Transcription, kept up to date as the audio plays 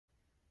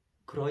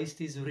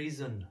Christ is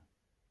risen.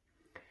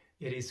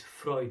 It is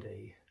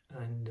Friday,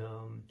 and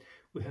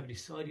we have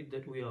decided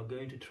that we are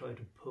going to try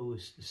to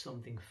post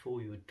something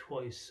for you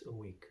twice a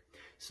week.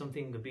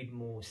 Something a bit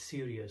more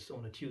serious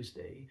on a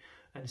Tuesday,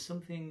 and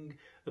something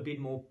a bit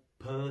more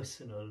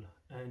personal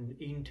and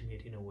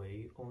intimate in a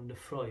way on the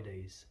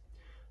Fridays,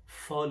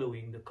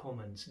 following the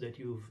comments that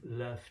you've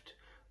left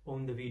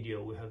on the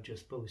video we have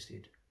just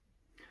posted.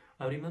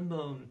 I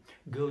remember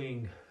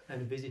going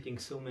and visiting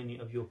so many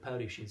of your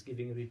parishes,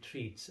 giving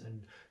retreats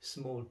and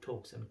small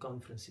talks and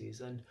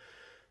conferences, and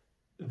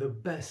the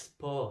best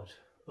part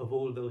of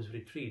all those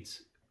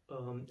retreats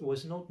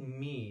was not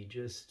me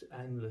just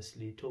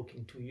endlessly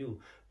talking to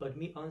you, but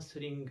me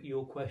answering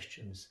your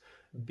questions,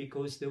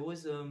 because there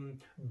was a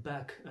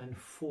back and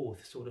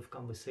forth sort of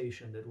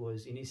conversation that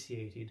was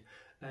initiated,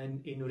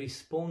 and in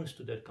response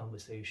to that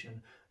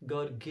conversation,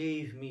 God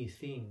gave me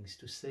things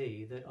to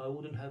say that I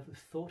wouldn't have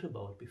thought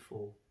about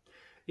before.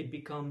 It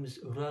becomes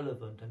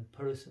relevant and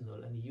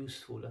personal and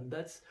useful, and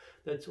that's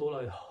all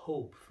I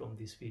hope from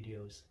these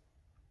videos.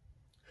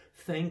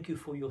 Thank you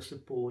for your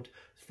support.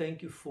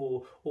 Thank you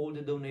for all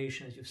the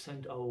donations you've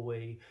sent our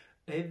way.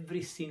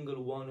 Every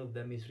single one of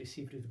them is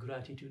received with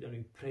gratitude, and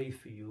we pray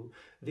for you.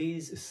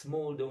 These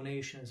small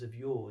donations of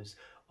yours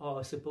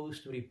are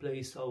supposed to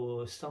replace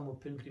our summer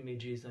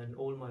pilgrimages and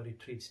all my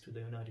retreats to the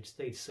United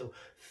States. So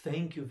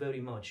thank you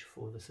very much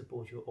for the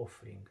support you're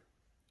offering.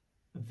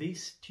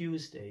 This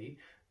Tuesday,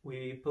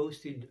 we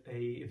posted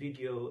a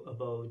video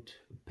about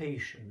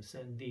patience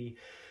and the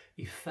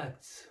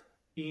effects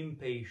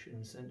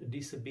impatience and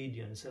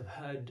disobedience have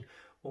had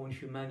on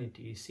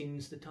humanity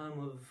since the time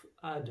of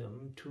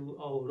Adam to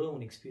our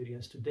own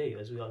experience today,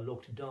 as we are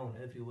locked down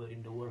everywhere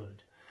in the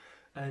world.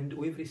 And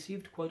we've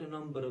received quite a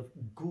number of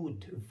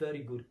good, very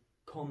good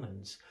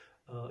comments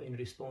in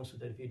response to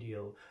that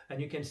video,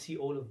 and you can see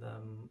all of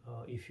them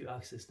if you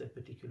access that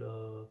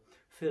particular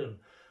film.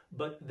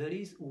 But there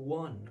is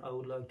one I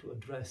would like to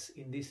address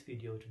in this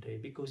video today,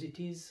 because it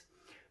is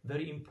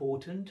very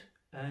important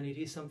and it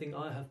is something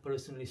I have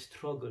personally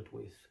struggled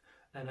with,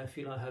 and I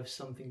feel I have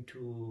something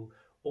to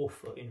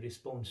offer in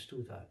response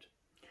to that.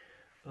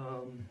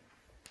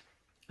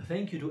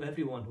 Thank you to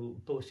everyone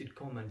who posted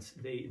comments.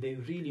 They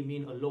really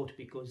mean a lot,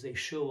 because they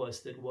show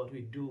us that what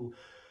we do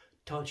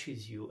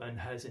touches you and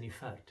has an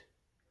effect.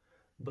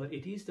 But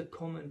it is the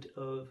comment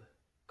of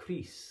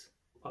Chris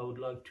I would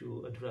like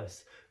to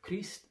address.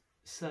 Chris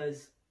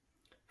says,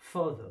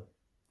 "Father,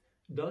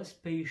 does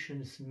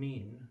patience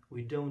mean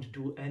we don't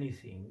do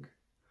anything?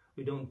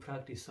 We don't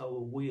practice our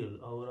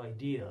will, our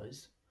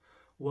ideas,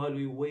 while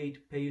we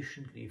wait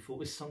patiently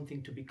for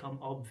something to become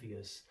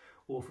obvious,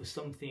 or for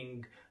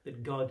something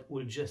that God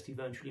will just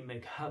eventually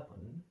make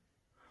happen?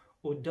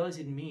 Or does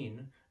it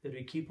mean that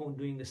we keep on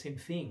doing the same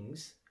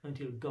things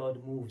until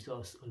God moves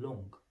us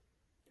along?"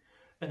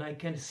 And I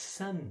can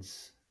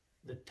sense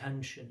the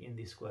tension in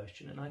this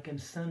question, and I can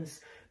sense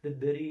that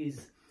there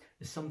is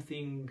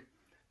something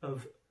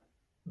of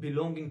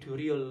belonging to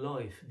real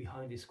life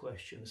behind this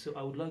question. So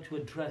I would like to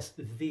address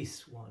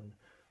this one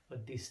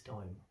at this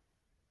time.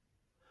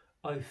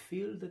 I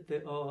feel that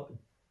there are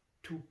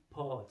two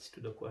parts to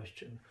the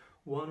question,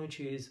 one which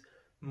is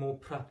more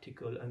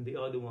practical and the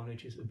other one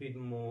which is a bit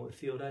more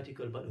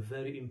theoretical but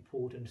very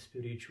important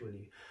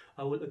spiritually.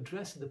 I will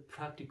address the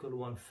practical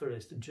one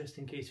first, just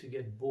in case you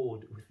get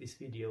bored with this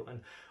video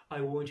and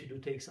I want you to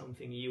take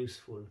something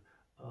useful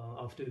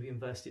after you've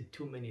invested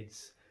 2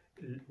 minutes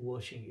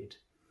watching it.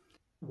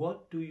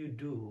 What do you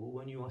do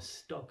when you are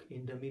stuck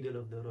in the middle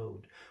of the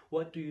road?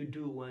 What do you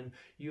do when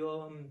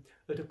you're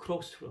at a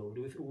crossroad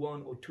with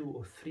 1 or 2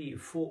 or 3,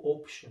 4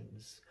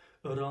 options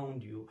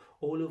around you,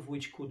 all of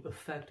which could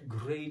affect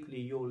greatly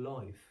your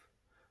life?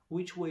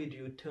 Which way do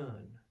you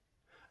turn?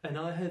 And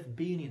I have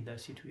been in that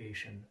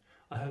situation.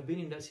 I have been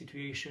in that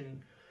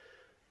situation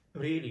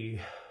really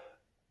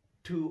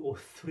 2 or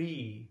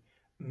 3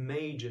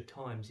 major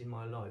times in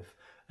my life.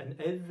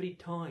 And every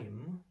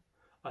time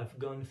I've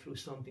gone through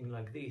something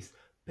like this,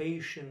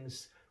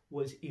 patience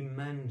was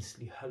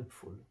immensely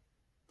helpful.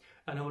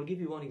 And I will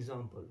give you one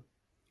example.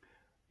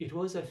 It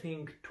was, I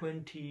think,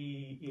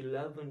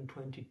 2011,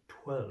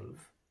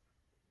 2012,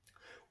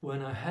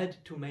 when I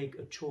had to make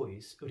a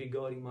choice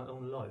regarding my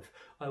own life.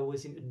 I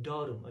was in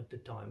Durham at the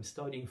time,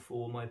 studying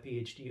for my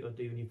PhD at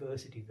the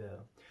university there.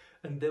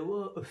 And there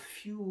were a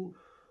few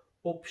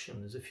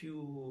options, a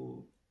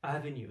few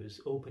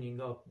avenues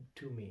opening up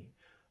to me.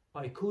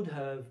 I could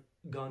have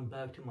gone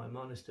back to my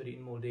monastery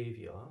in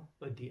Moldavia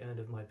at the end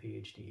of my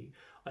PhD.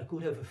 I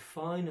could have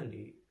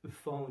finally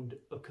found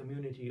a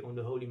community on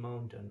the Holy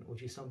Mountain,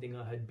 which is something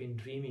I had been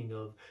dreaming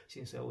of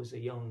since I was a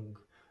young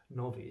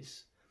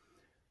novice.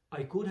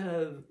 I could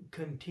have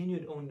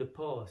continued on the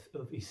path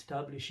of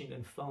establishing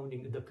and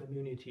founding the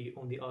community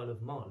on the Isle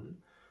of Mull,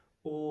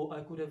 or I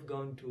could have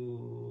gone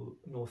to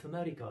North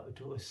America,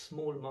 to a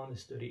small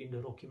monastery in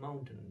the Rocky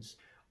Mountains.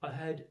 I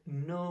had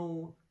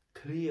no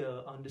clear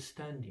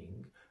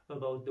understanding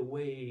about the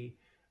way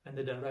and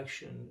the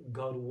direction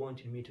God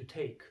wanted me to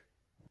take.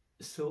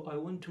 So I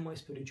went to my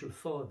spiritual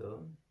father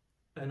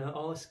and I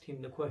asked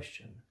him the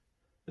question,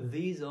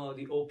 these are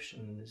the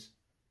options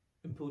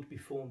put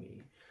before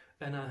me,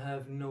 and I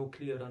have no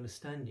clear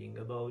understanding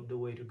about the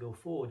way to go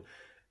forward.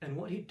 And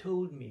what he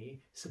told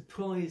me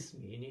surprised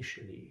me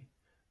initially,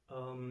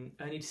 and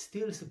it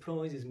still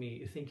surprises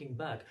me thinking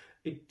back.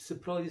 It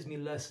surprises me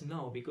less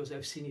now because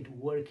I've seen it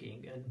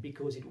working, and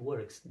because it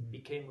works, it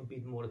became a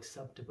bit more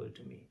acceptable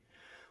to me.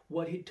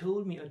 What he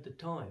told me at the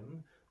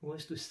time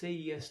was to say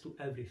yes to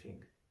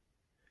everything.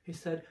 He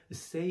said,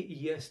 say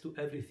yes to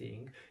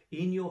everything.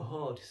 In your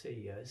heart,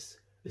 say yes.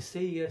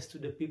 Say yes to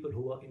the people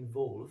who are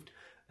involved,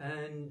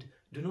 and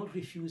do not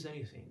refuse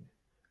anything.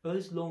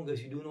 As long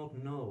as you do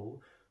not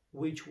know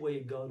which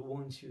way God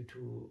wants you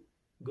to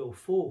go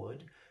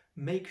forward,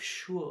 make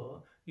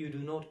sure you do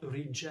not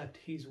reject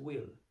His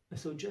will.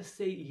 So just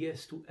say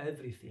yes to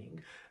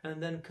everything,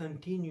 and then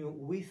continue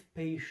with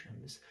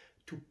patience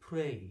to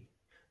pray.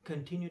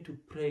 Continue to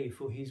pray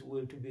for His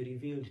will to be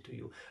revealed to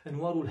you. And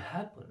what will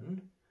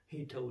happen,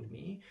 he told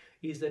me,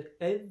 is that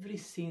every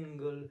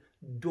single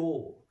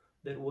door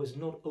that was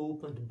not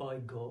opened by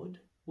God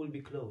will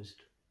be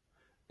closed.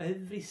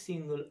 Every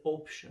single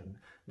option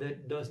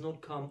that does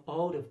not come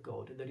out of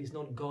God, that is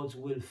not God's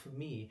will for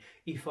me,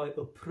 if I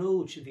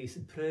approach this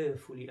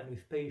prayerfully and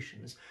with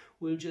patience,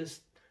 will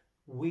just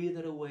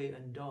wither away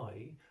and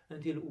die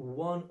until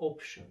one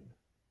option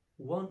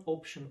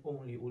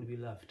only will be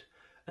left.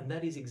 And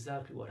that is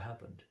exactly what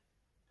happened.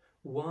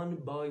 One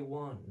by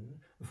one,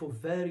 for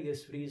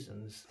various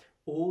reasons,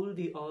 all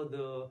the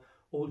other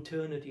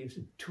alternatives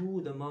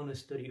to the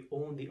monastery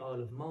on the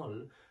Isle of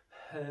Mull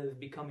have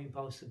become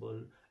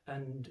impossible,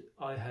 and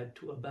I had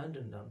to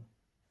abandon them,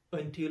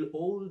 until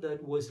all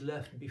that was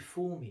left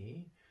before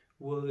me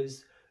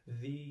was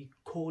the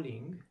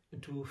calling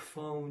to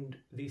found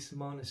this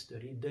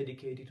monastery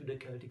dedicated to the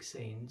Celtic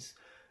saints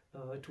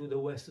to the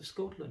west of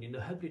Scotland in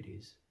the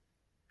Hebrides.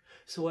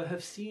 So I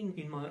have seen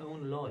in my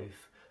own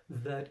life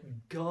that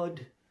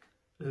God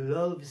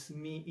loves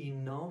me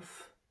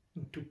enough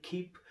to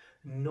keep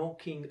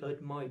knocking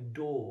at my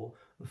door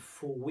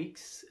for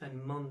weeks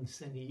and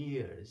months and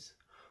years,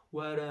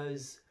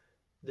 whereas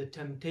the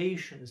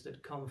temptations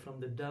that come from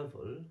the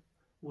devil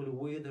will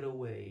wither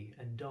away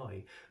and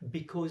die,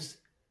 because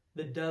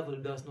the devil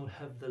does not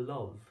have the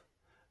love,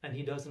 and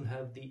he doesn't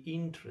have the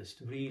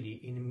interest really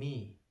in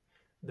me,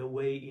 the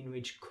way in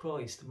which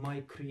Christ,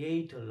 my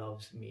Creator,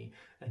 loves me,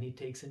 and he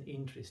takes an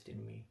interest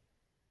in me.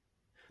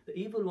 The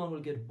evil one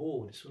will get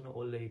bored sooner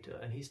or later,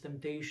 and his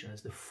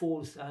temptations, the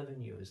false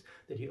avenues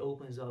that he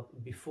opens up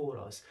before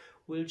us,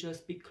 will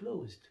just be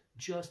closed.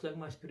 Just like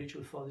my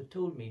spiritual father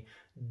told me,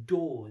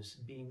 doors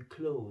being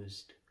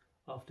closed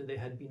after they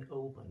had been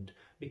opened,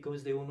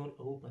 because they were not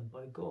opened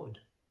by God.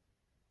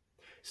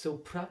 So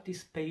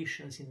practice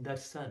patience in that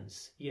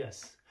sense,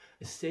 yes.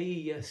 Say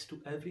yes to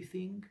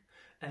everything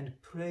and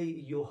pray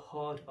your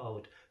heart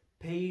out,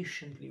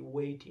 patiently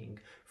waiting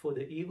for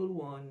the evil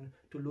one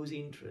to lose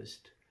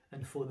interest,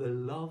 and for the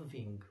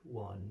loving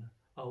one,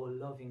 our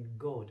loving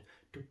God,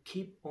 to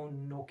keep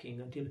on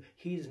knocking until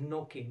his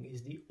knocking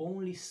is the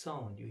only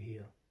sound you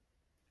hear.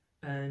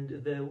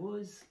 And there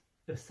was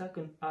a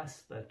second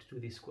aspect to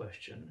this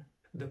question,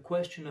 the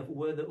question of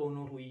whether or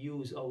not we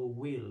use our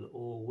will,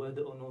 or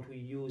whether or not we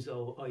use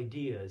our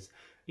ideas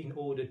in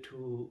order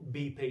to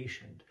be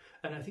patient.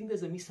 And I think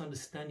there's a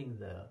misunderstanding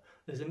there.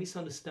 There's a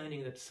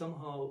misunderstanding that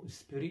somehow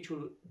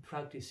spiritual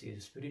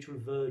practices, spiritual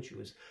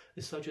virtues,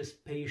 such as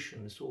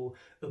patience or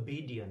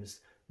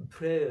obedience,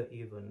 prayer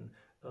even,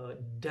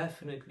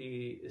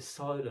 definitely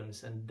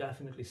silence and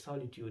definitely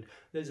solitude,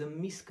 there's a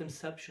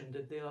misconception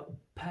that they are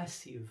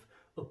passive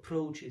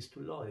approaches to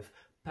life,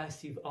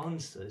 passive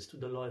answers to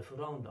the life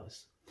around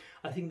us.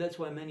 I think that's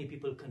why many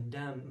people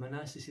condemn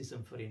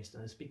monasticism, for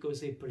instance,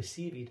 because they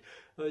perceive it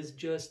as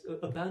just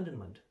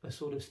abandonment, a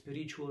sort of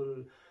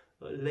spiritual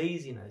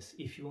laziness,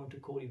 if you want to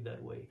call it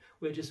that way.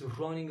 We're just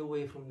running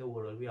away from the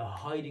world. We are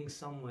hiding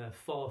somewhere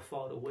far,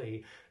 far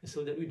away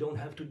so that we don't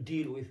have to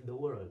deal with the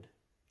world.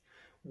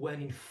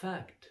 When in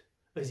fact,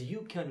 as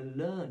you can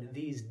learn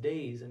these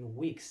days and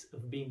weeks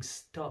of being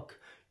stuck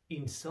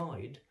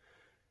inside,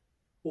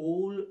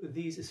 all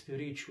these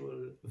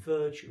spiritual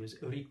virtues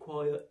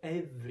require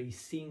every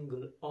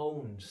single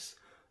ounce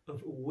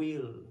of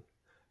will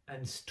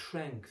and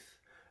strength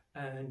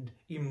and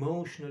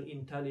emotional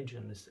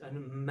intelligence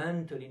and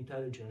mental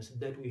intelligence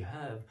that we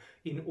have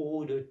in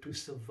order to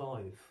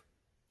survive.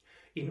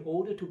 In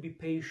order to be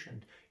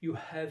patient, you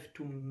have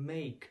to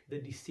make the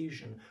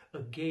decision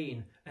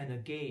again and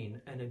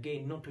again and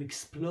again, not to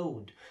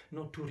explode,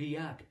 not to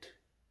react.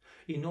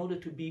 In order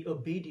to be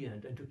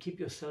obedient and to keep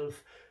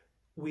yourself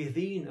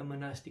within a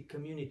monastic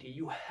community,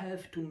 you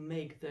have to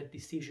make that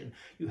decision.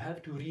 You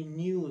have to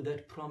renew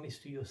that promise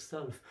to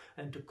yourself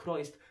and to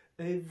Christ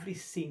every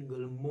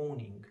single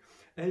morning.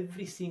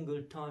 Every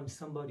single time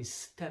somebody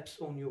steps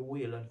on your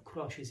will and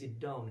crushes it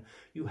down,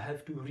 you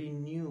have to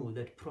renew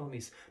that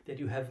promise that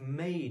you have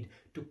made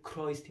to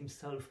Christ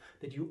himself,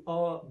 that you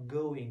are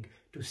going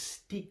to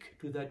stick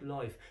to that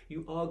life.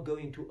 You are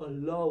going to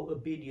allow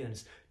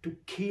obedience to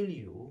kill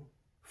you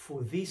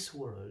for this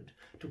world,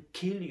 to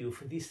kill you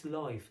for this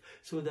life,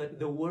 so that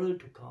the world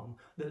to come,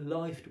 the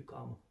life to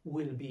come,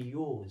 will be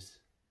yours.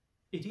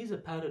 It is a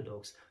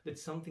paradox that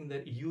something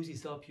that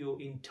uses up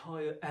your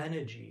entire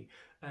energy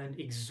and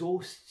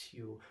exhausts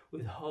you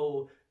with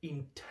how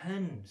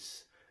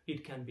intense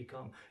it can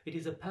become. It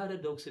is a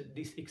paradox that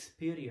this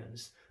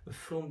experience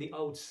from the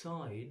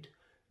outside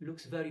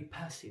looks very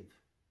passive,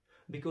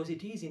 because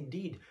it is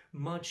indeed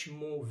much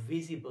more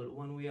visible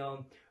when we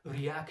are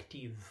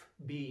reactive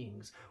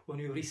beings, when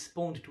we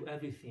respond to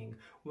everything,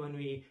 when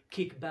we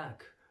kick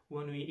back,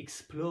 when we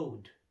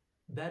explode.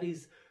 That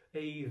is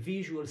a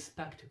visual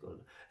spectacle,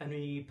 and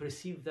we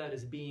perceive that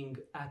as being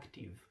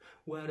active.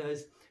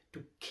 Whereas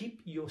to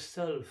keep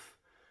yourself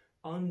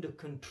under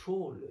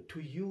control, to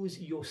use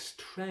your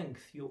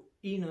strength, your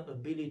inner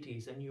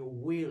abilities and your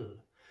will,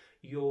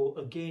 your,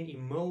 again,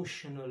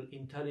 emotional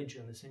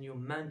intelligence and your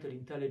mental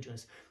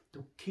intelligence,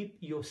 to keep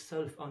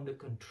yourself under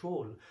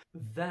control,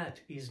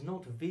 that is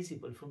not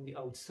visible from the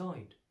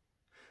outside.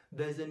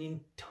 There's an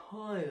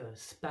entire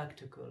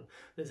spectacle,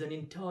 there's an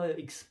entire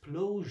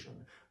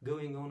explosion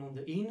going on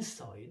the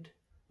inside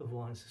of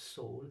one's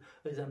soul,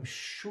 as I'm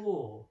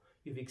sure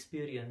you've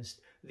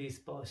experienced these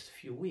past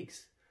few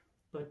weeks.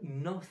 But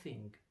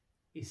nothing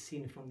is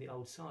seen from the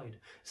outside.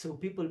 So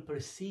people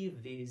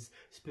perceive these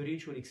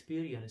spiritual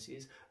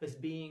experiences as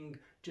being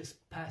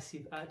just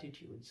passive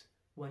attitudes,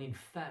 when in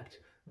fact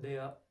they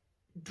are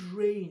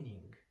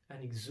draining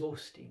and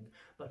exhausting,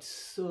 but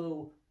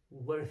so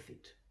worth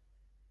it.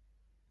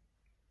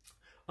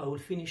 I will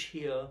finish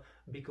here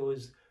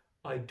because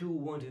I do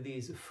want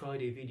these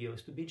Friday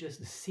videos to be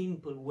just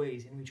simple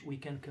ways in which we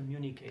can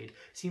communicate,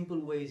 simple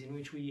ways in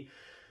which we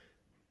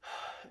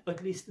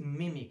at least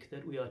mimic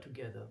that we are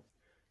together.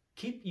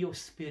 Keep your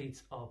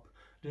spirits up.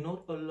 Do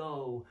not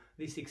allow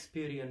this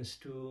experience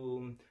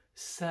to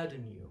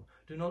sadden you.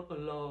 Do not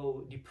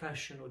allow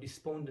depression or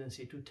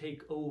despondency to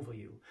take over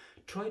you.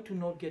 Try to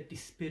not get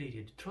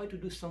dispirited. Try to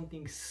do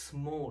something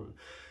small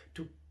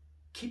to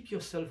keep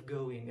yourself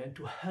going and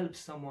to help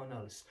someone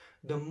else.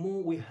 The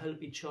more we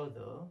help each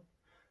other,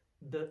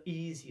 the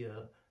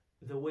easier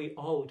the way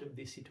out of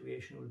this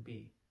situation will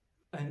be.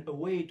 And a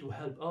way to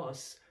help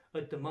us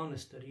at the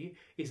monastery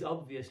is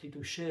obviously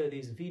to share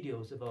these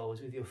videos of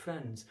ours with your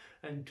friends,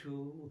 and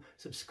to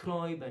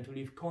subscribe and to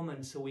leave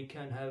comments so we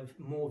can have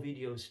more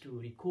videos to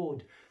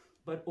record.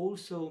 But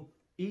also,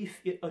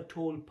 if at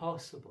all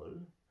possible,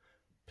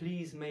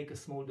 please make a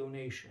small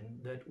donation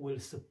that will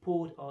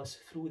support us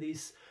through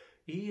this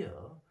year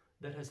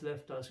that has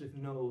left us with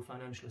no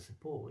financial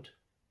support.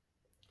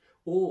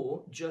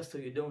 Or, just so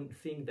you don't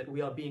think that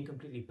we are being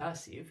completely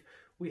passive,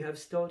 we have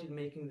started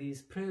making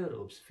these prayer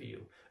robes for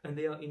you, and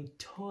they are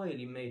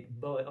entirely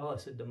made by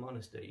us at the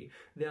monastery.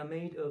 They are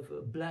made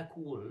of black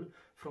wool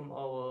from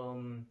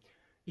our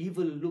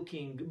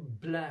evil-looking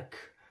black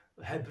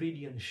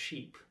Hebridean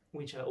sheep,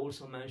 which I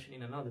also mentioned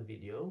in another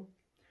video.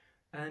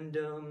 And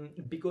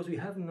because we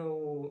have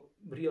no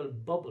real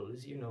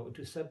bubbles, you know,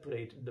 to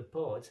separate the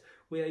parts,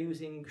 we are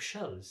using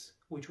shells,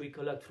 which we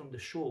collect from the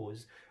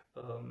shores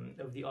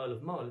of the Isle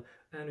of Mull,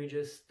 and we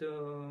just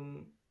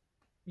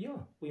yeah,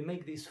 we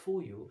make this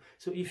for you.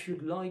 So if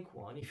you'd like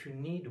one, if you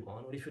need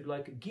one, or if you'd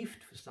like a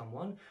gift for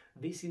someone,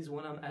 this is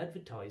when I'm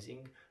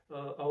advertising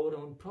our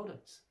own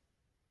products.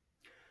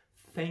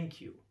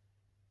 Thank you.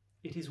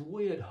 It is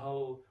weird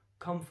how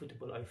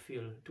comfortable I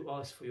feel to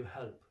ask for your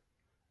help.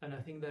 And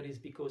I think that is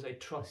because I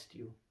trust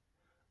you.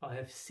 I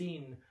have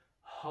seen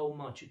how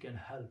much you can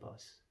help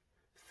us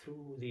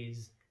through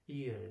these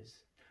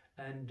years.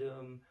 And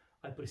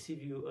I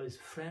perceive you as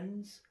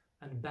friends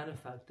and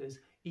benefactors,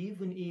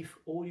 even if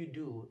all you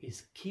do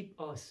is keep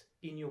us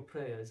in your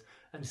prayers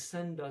and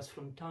send us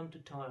from time to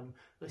time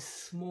a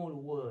small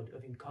word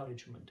of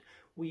encouragement.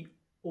 We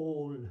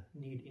all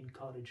need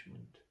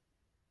encouragement.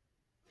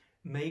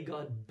 May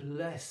God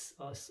bless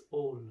us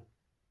all.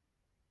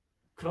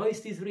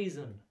 Christ is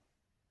risen.